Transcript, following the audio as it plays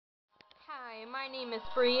Hi, my name is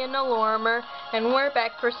Brianna Lorimer, and we're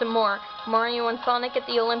back for some more Mario and Sonic at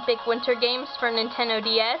the Olympic Winter Games for Nintendo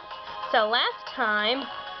DS. So last time,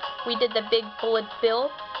 we did the Big Bullet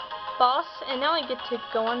Bill boss, and now I get to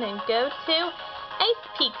go on and go to Ice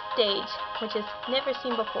Peak stage, which is never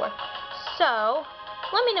seen before. So,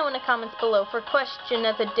 let me know in the comments below for question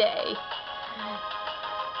of the day.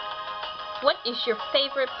 What is your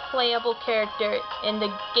favorite playable character in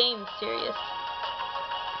the game series?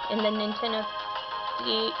 In the Nintendo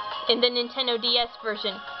DS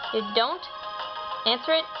version. If you don't,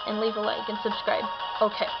 answer it and leave a like and subscribe.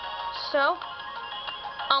 Okay, so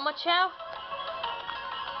Chow,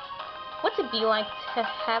 what's it be like to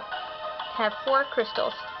have 4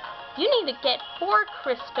 crystals? You need to get 4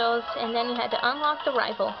 crystals, and then you had to unlock the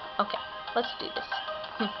rival. Okay, let's do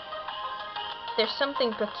this. There's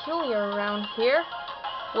something peculiar around here.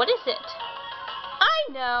 What is it?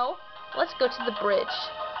 I know! Let's go to the bridge.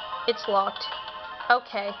 It's locked.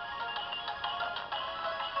 Okay.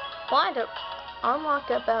 Well, I had to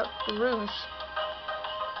unlock about Rouge.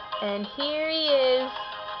 And here he is.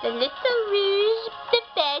 The little Rouge. The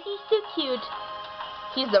baddie's so cute.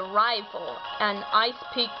 He's the rival and Ice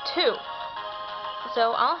Peak too.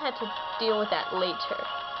 So I'll have to deal with that later.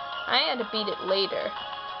 I had to beat it later.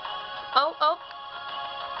 Oh.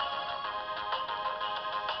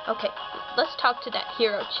 Okay, let's talk to that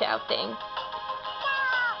Hero Chow thing.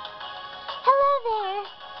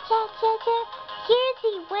 You're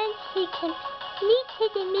the ones who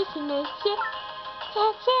completed the mission, aren't you?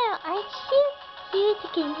 Chow, aren't you here to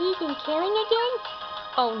compete in killing again?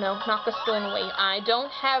 Oh no, knock a stone away. I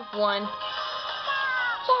don't have one.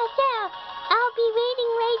 Chow, I'll be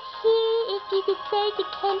waiting right here if you decide to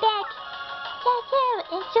come back.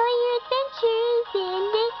 Chow, enjoy your adventures in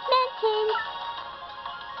this mountain.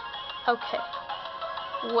 Okay,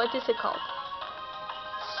 what is it called?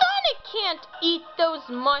 Can't eat those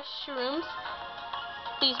mushrooms.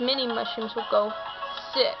 These mini mushrooms will go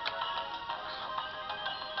sick.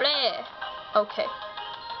 Bleh. Okay.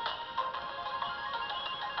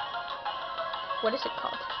 What is it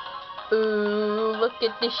called? Ooh, look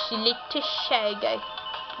at this little shy guy.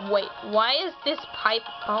 Wait, why is this pipe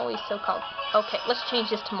always so called? Okay, let's change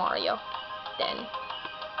this to Mario. Then.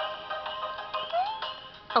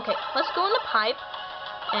 Okay, let's go in the pipe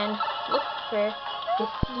and look for the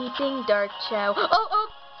sleeping Dark Chow. Oh!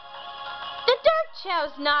 The Dark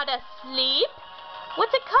Chow's not asleep.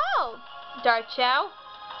 What's it called? Dark Chow?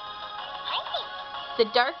 The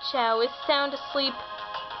Dark Chow is sound asleep.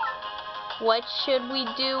 What should we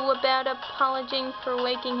do about apologizing for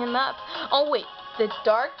waking him up? Oh wait, the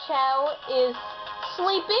Dark Chow is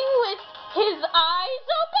sleeping with his eyes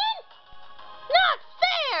open? Not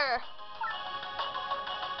fair!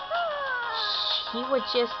 He would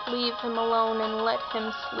just leave him alone and let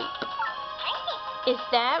him sleep. Is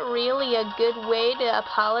that really a good way to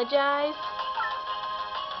apologize?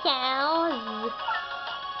 Chow.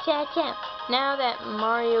 Now that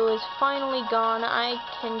Mario is finally gone, I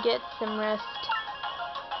can get some rest.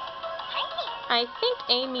 I think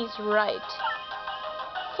Amy's right.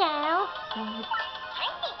 Chow.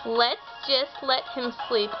 Let's just let him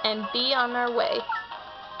sleep and be on our way.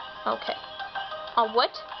 Okay.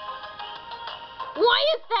 What? Why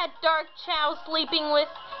is that Dark Chow sleeping with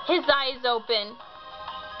his eyes open?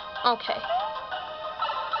 Okay.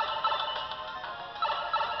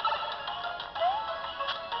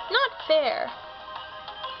 Not fair.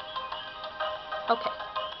 Okay.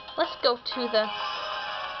 Let's go to the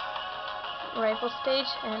rival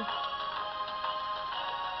stage and...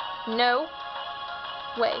 No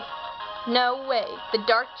way. No way. The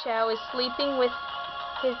Dark Chow is sleeping with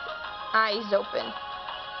his eyes open.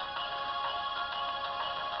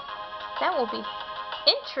 That will be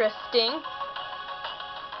interesting.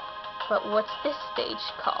 But what's this stage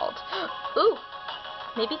called? Ooh,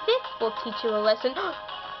 maybe this will teach you a lesson.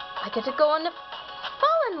 I get to go on the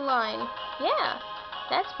fallen line. Yeah,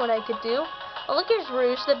 that's what I could do. Oh, look, here's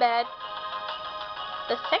Rouge the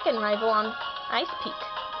second rival on Ice Peak.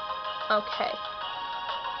 Okay.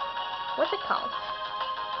 What's it called?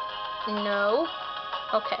 No.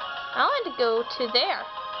 Okay, I'll have to go to there.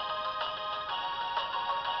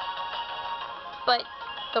 But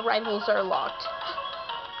the rivals are locked.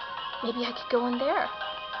 Maybe I could go in there.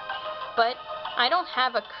 But I don't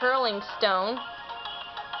have a curling stone.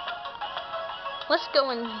 Let's go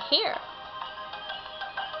in here.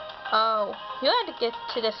 Oh, you had to get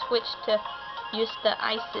to the switch to use the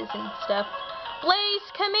ices and stuff.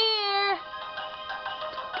 Blaze, come here!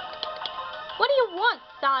 What do you want,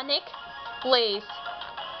 Sonic? Blaze,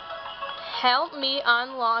 help me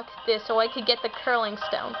unlock this so I could get the curling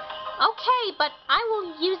stone. Okay, but I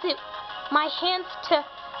will use my hands to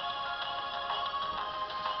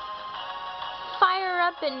fire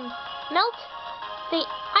up and melt the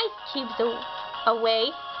ice cubes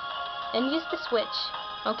away and use the switch.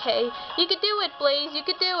 Okay, you could do it, Blaze, you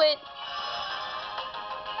could do it.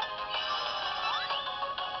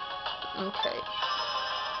 Okay.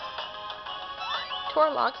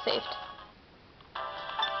 Torlog saved.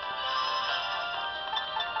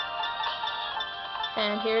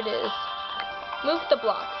 And here it is. Move the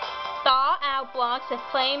blocks. Thaw out blocks with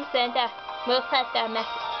flames and move at the message.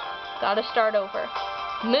 Gotta start over.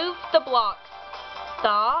 Move the blocks.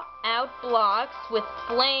 Thaw out blocks with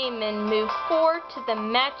flame and move 4 to the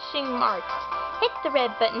matching marks. Hit the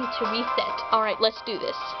red button to reset. Alright, let's do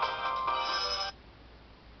this.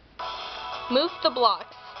 Move the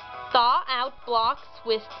blocks. Thaw out blocks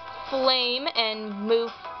with flame and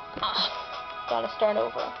move... Gotta start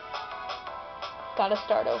over. Gotta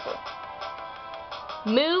start over.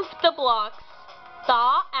 Move the blocks.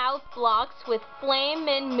 Thaw out blocks with flame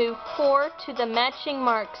and move 4 to the matching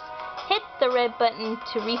marks. Hit the red button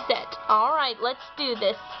to reset. Alright, let's do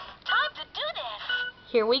this. Time to do this.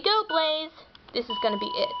 Here we go, Blaze. This is gonna be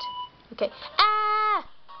it. Okay. Ah!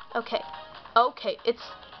 Okay. Okay, it's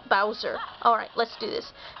Bowser. Alright, let's do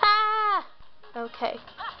this. Ah! Okay.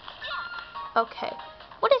 Okay.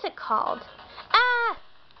 What is it called? Ah!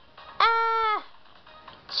 Ah!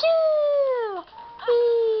 Choo!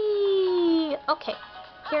 Whee! Okay,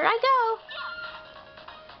 here I go.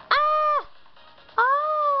 Ah!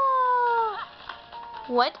 Oh!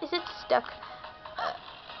 What? Is it stuck? Ah!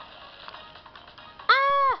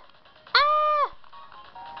 Ah!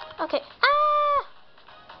 Okay. Ah!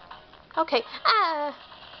 Okay. Ah!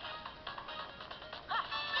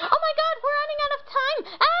 Oh my God! We're running out of time!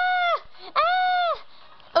 Ah! Ah!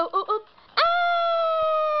 Oh! Oh! Oh!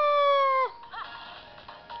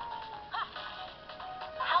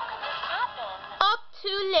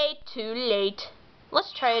 Too late.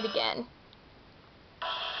 Let's try it again.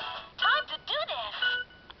 Time to do this.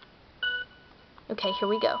 Okay, here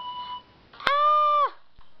we go. Ah!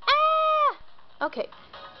 Ah! Okay.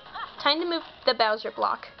 Time to move the Bowser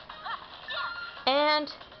block. And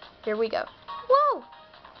here we go. Whoa!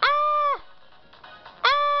 Ah!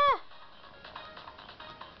 Ah!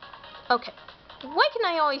 Okay. Why can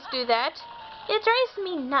I always do that? It drives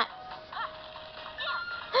me nuts.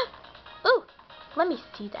 Ooh! Let me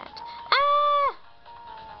see that. Ah!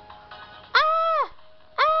 Ah!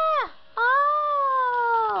 Ah!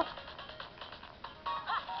 Oh!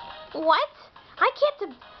 What? I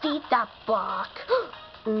can't defeat that block.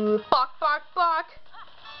 Bark, bark, bark.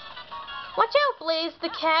 Watch out, Blaze the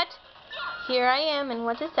cat. Here I am, and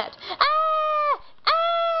what is that? Ah!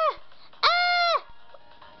 Ah! Ah!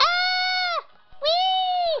 Ah!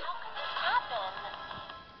 Whee!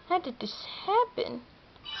 How did this happen?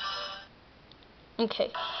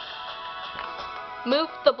 Okay. Move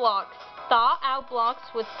the blocks. Thaw out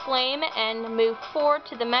blocks with flame and move 4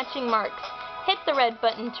 to the matching marks. Hit the red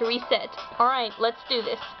button to reset. Alright, let's do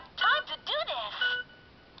this. Time to do this.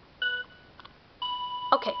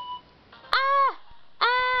 Okay. Ah!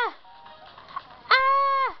 Ah!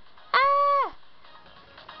 Ah! Ah!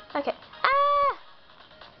 Okay. Ah!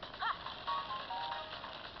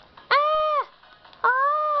 Ah!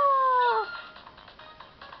 Oh!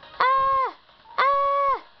 Ah!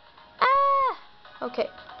 Ah! Ah! Okay.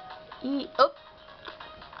 Oh!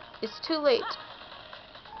 It's too late.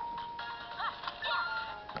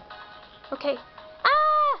 Okay.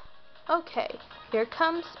 Ah! Okay. Here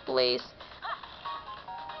comes Blaze.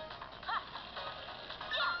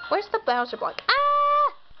 Where's the Bowser block?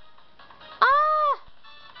 Ah! Ah!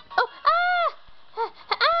 Oh! Ah!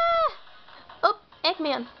 Ah! Oh!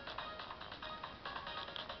 Eggman.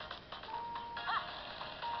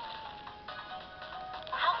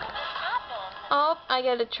 How could this happen? Oh! I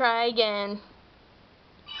gotta try again.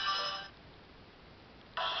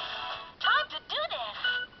 Time to do this.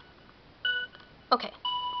 Okay.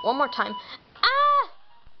 One more time. Ah!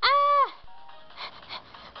 Ah!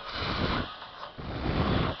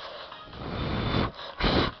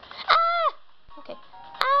 Ah! Okay.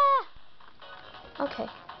 Ah! Okay.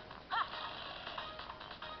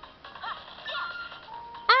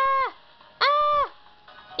 Ah! Ah!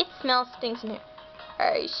 It smells stinks in here.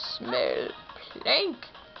 I smell plank.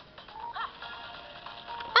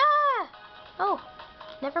 Ah! Oh,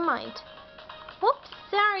 never mind. Whoops,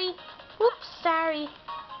 sorry. Whoops, sorry.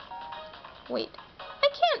 Wait, I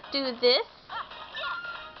can't do this.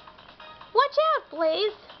 Watch out,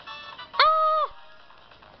 Blaze. Ah!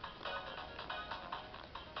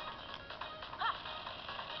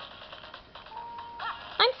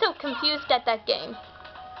 I'm so confused at that game.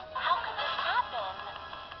 How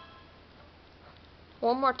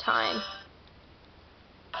One more time.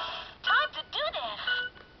 Time to do this.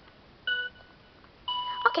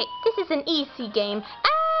 Okay, this is an easy game.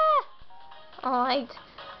 Ah! Alright,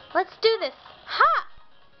 let's do this. Ha!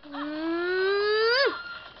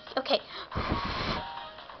 Okay.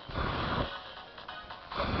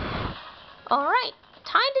 Alright,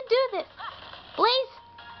 time to do this. Blaze.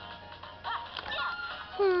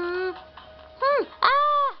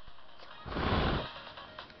 Ah!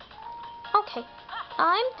 Okay,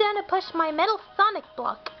 I'm gonna push my metal Sonic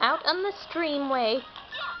block out on the streamway.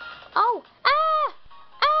 Oh! Ah!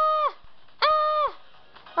 Ah! Ah!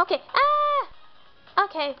 Okay, ah!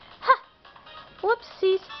 Okay, ha!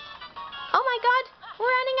 Whoopsies. Oh my god, we're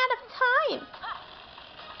running out of time.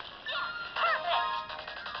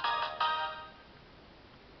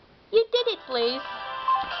 You did it, Blaze.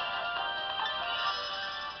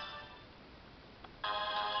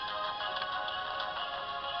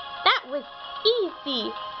 That was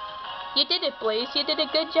easy. You did it, Blaze. You did a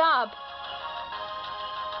good job.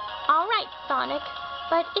 Alright, Sonic.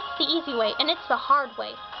 But it's the easy way, and it's the hard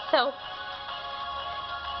way. So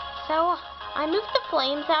I moved the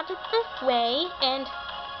flames out of this way, and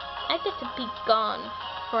I get to be gone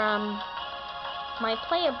from my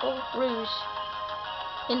playable Rouge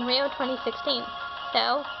in Rio 2016.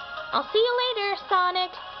 So, I'll see you later,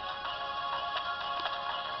 Sonic.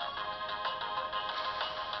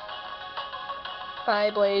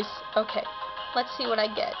 Bye, Blaze. Okay, let's see what I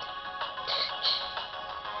get.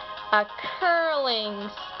 A curling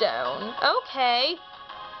stone. Okay.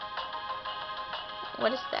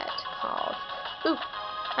 What is that called? Ooh,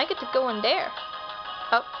 I get to go in there.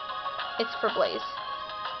 Oh, it's for Blaze.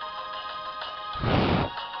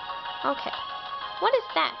 Okay, what is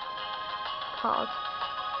that called?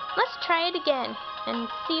 Let's try it again and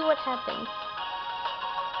see what happens.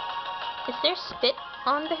 Is there spit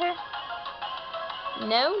on there?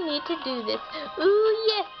 No need to do this. Ooh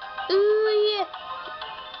yes, ooh yes.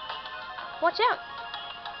 Watch out.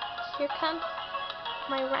 Here comes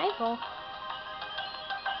my rival.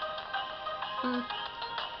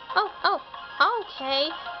 Oh,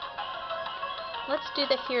 okay. Let's do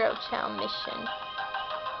the Hero Chow mission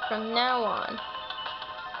from now on.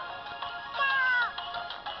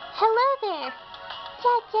 Hello there.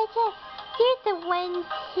 Cha. You're the one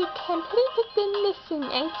who completed the mission,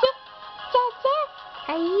 aren't you? Cha.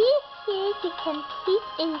 Are you here to compete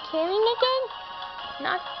in curling again?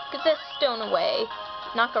 Knock the stone away.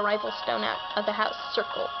 Knock a rival stone out of the house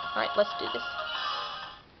circle. Alright, let's do this.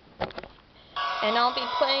 And I'll be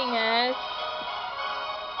playing as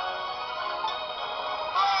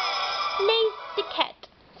Blaze the cat.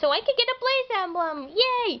 So I could get a Blaze emblem.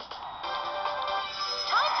 Yay!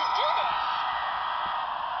 Time to do this.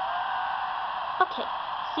 Okay,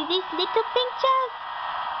 see these little pictures?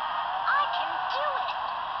 I can do it.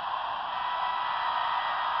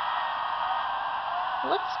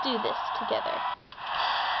 Let's do this together.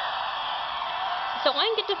 So I'm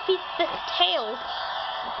going to defeat the tails.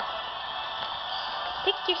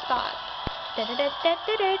 Pick your spot.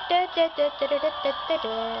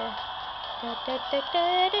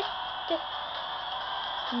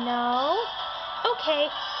 No. Okay.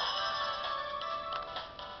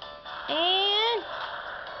 And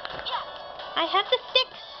I have the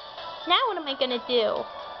sticks. Now what am I gonna do?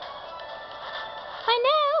 I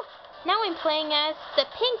know. Now I'm playing as the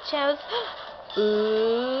Pink Chows.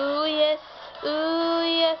 Ooh yes. Ooh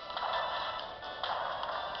yes.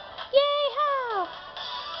 Yay-haw!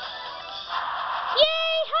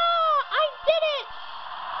 Yay-haw! I did it!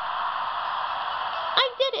 I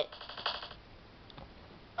did it!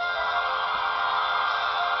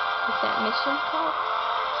 Is that mission called?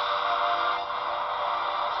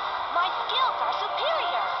 My skills are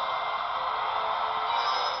superior.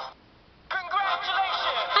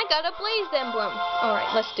 Congratulations! I got a Blaze emblem.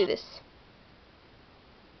 Alright, let's do this.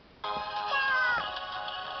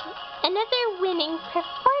 Another winning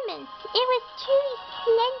performance. It was truly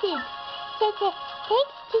splendid.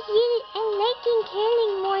 Thanks to you and liking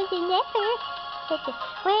curling more than ever.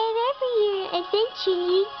 Wherever your adventure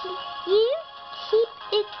leads you, keep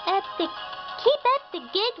up the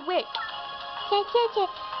good work.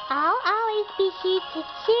 I'll always be here to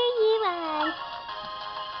cheer you on.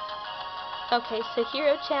 Okay, so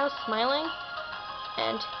Hero Chow's smiling.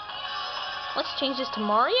 And let's change this to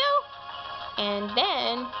Mario. And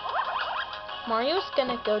then Mario's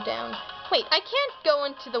gonna go down. Wait, I can't go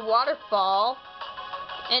into the waterfall.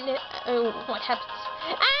 And what happens?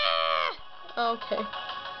 Ah! Okay.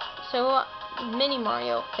 So Mini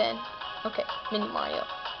Mario then. Okay, Mini Mario.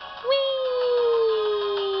 Whee!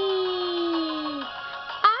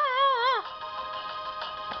 Ah!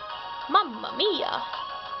 Mamma mia!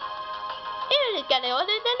 It's got older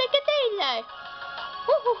than a container!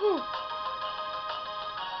 Woo-hoo-hoo!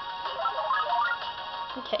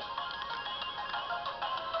 Okay.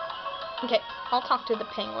 Okay, I'll talk to the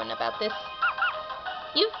penguin about this.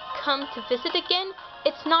 You've come to visit again?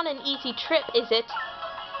 It's not an easy trip, is it?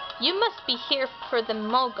 You must be here for the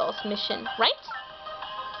Moguls mission, right?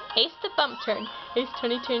 Ace the bump turn. Ace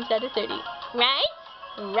 20 turns out of 30. Right?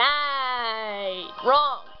 Right.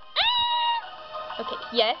 Wrong. Ah! Okay,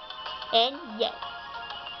 yes. And yes.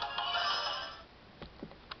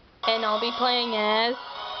 And I'll be playing as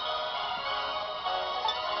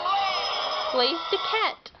Blaze the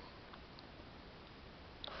cat.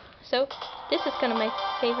 So, this is kind of my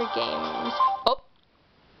favorite games. Oh!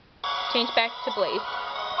 Change back to Blaze.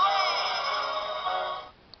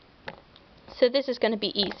 So this is going to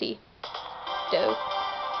be easy. Dope.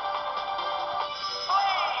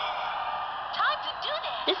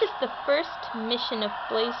 This is the first mission of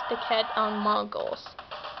Blaze the Cat on Mongols.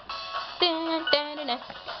 Dun, dun, dun,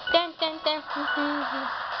 dun, dun, dun, dun.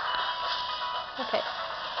 Okay.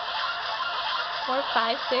 4,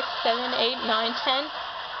 5, 6, 7, 8, 9, 10.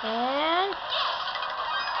 And...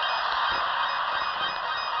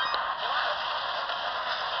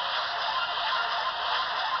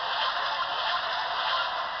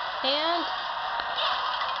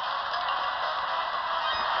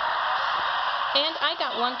 And I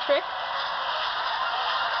got one trick.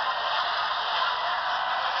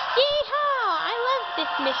 Yeehaw! I love this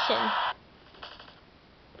mission.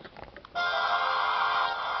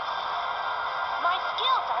 My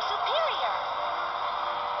skills are superior.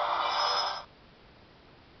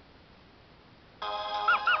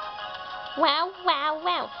 Wow, wow,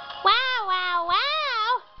 wow. Wow, wow,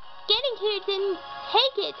 wow! Getting here didn't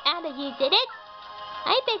take it out of you, did it?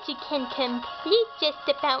 I bet you can complete just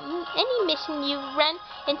about any mission you run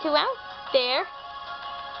into out there.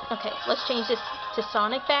 Okay, let's change this to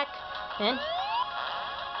Sonic back. And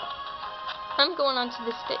I'm going on to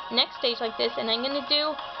the next stage like this, and I'm going to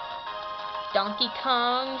do Donkey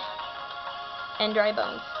Kong and Dry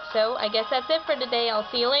Bones. So I guess that's it for today. I'll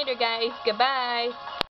see you later, guys. Goodbye.